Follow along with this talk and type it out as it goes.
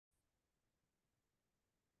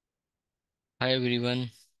Hi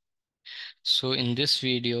everyone. So in this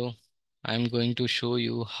video, I'm going to show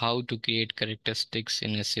you how to create characteristics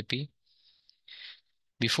in SAP.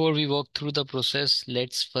 Before we walk through the process,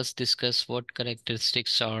 let's first discuss what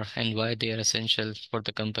characteristics are and why they are essential for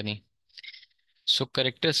the company. So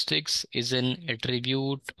characteristics is an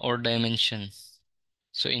attribute or dimension.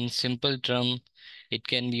 So in simple term, it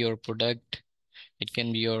can be your product, it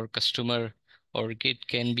can be your customer, or it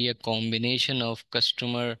can be a combination of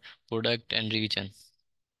customer, product, and region.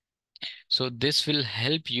 So this will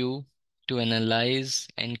help you to analyze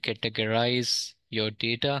and categorize your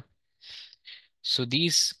data. So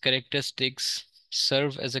these characteristics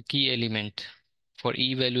serve as a key element for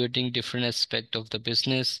evaluating different aspects of the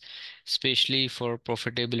business, especially for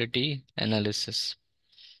profitability analysis.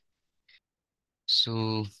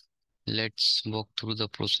 So let's walk through the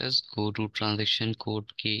process. Go to transaction code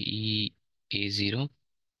KEA0.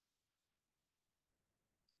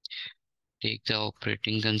 Take the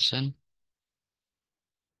operating concern.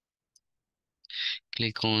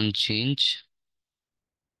 Click on change.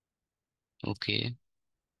 Okay.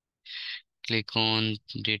 Click on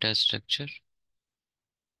data structure.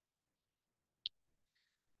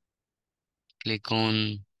 Click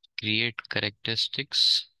on create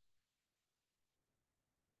characteristics.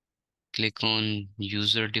 Click on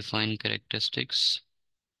user defined characteristics.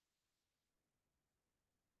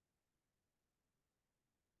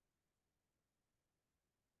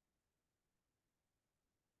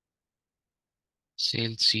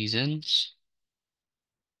 Sales seasons.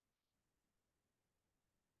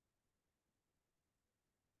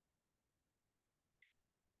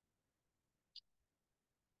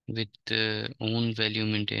 With own value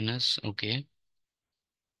maintainers. Okay.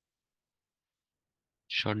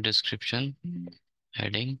 Short description.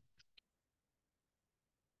 Heading.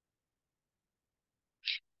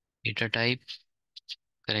 Data type.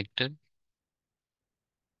 Character.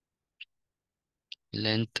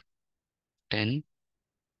 Length 10.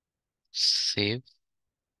 Save.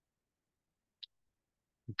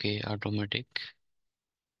 Okay. Automatic.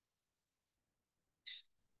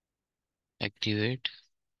 Activate.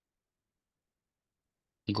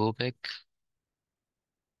 Go back.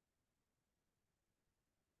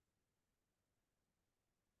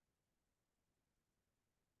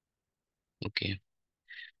 Okay.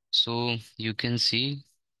 So you can see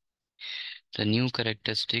the new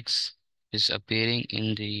characteristics is appearing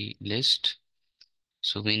in the list.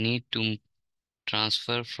 So we need to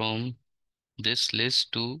transfer from this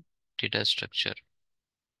list to data structure.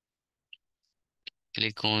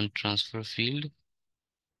 Click on transfer field.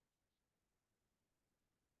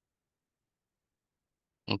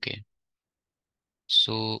 Okay.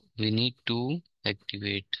 So we need to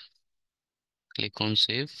activate. Click on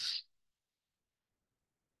save.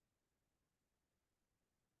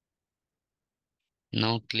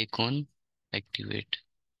 Now click on activate.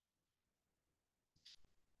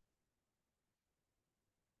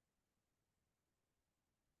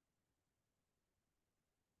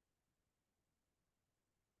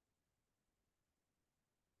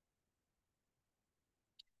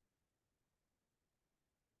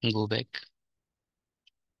 Go back.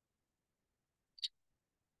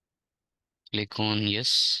 Click on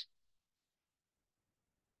yes.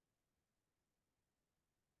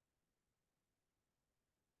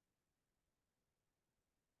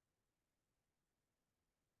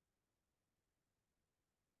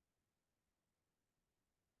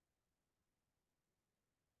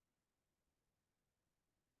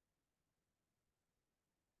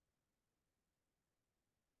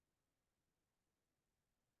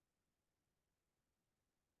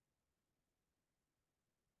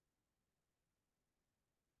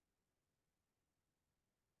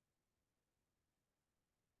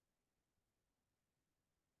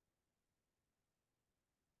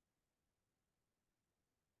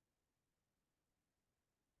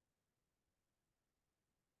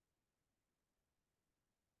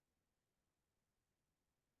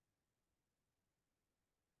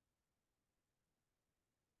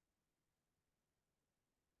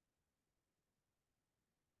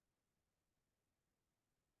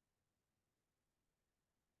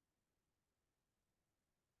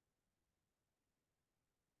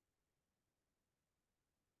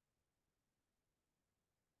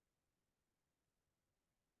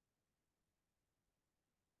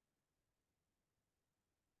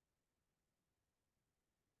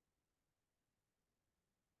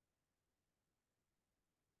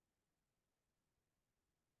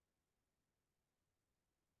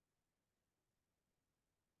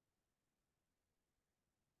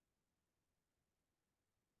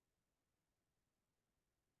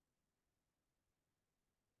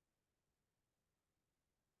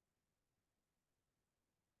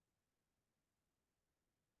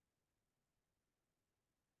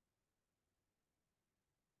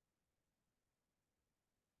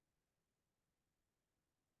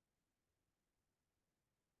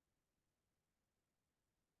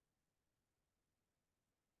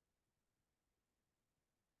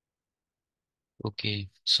 Okay,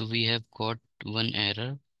 so we have got one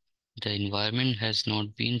error. The environment has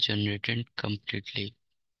not been generated completely.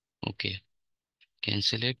 Okay,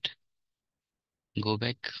 cancel it. Go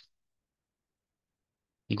back.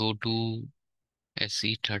 Go to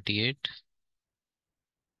SE38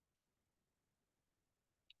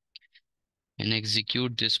 and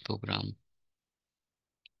execute this program.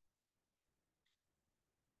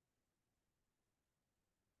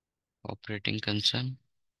 Operating concern.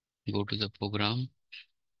 Go to the program.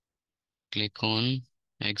 Click on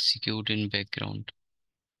execute in background.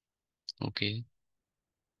 Okay,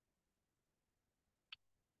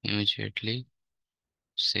 immediately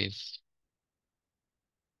save.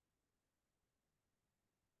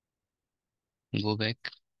 Go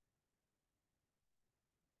back.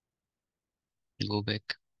 Go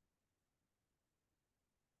back.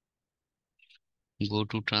 Go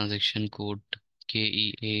to transaction code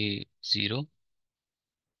KEA0.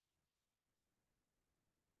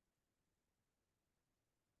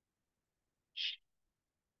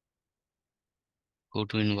 Go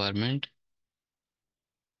to environment.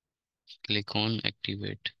 Click on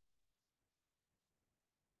activate.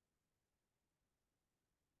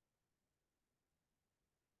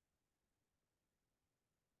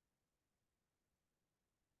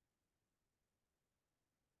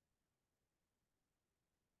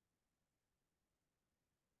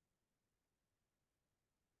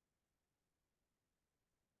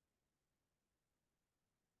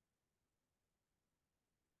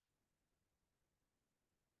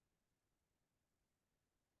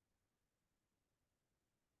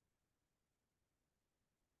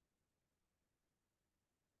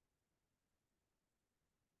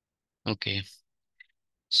 Okay,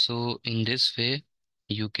 so in this way,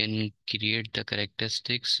 you can create the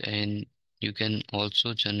characteristics and you can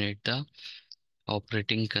also generate the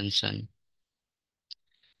operating concern.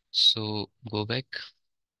 So go back.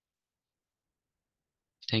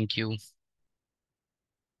 Thank you.